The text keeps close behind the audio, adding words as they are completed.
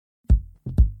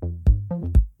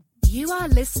You are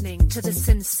listening to the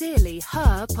Sincerely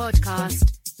Her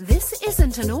podcast. This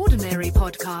isn't an ordinary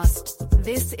podcast.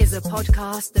 This is a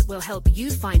podcast that will help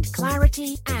you find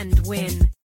clarity and win.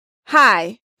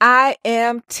 Hi, I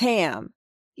am Tam.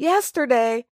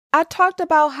 Yesterday, I talked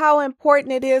about how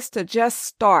important it is to just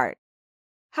start.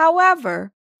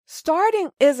 However, starting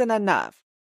isn't enough.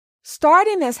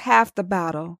 Starting is half the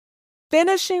battle.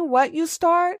 Finishing what you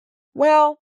start,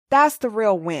 well, that's the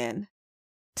real win.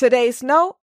 Today's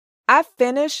note, I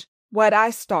finish what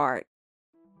I start.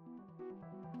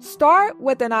 Start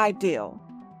with an ideal.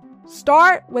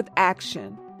 Start with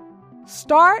action.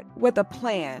 Start with a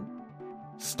plan.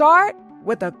 Start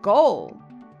with a goal.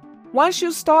 Once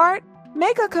you start,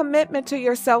 make a commitment to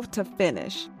yourself to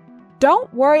finish.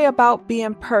 Don't worry about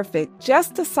being perfect.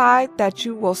 Just decide that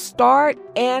you will start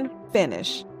and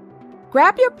finish.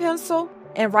 Grab your pencil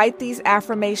and write these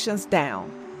affirmations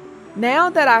down. Now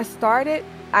that I started,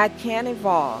 I can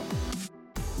evolve.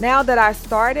 Now that I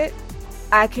started,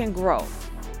 I can grow.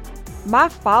 My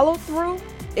follow-through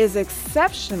is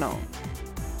exceptional.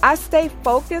 I stay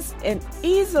focused and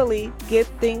easily get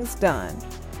things done.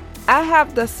 I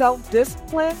have the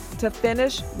self-discipline to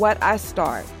finish what I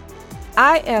start.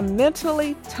 I am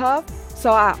mentally tough,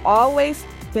 so I always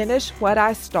finish what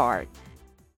I start.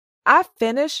 I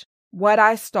finish what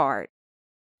I start.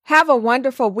 Have a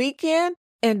wonderful weekend,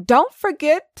 and don't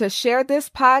forget to share this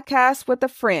podcast with a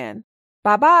friend.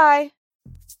 Bye-bye.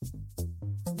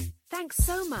 Thanks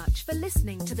so much for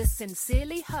listening to the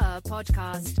Sincerely Her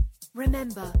podcast.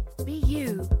 Remember, be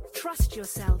you, trust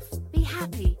yourself, be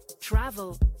happy,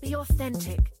 travel, be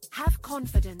authentic, have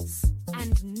confidence,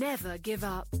 and never give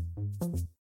up.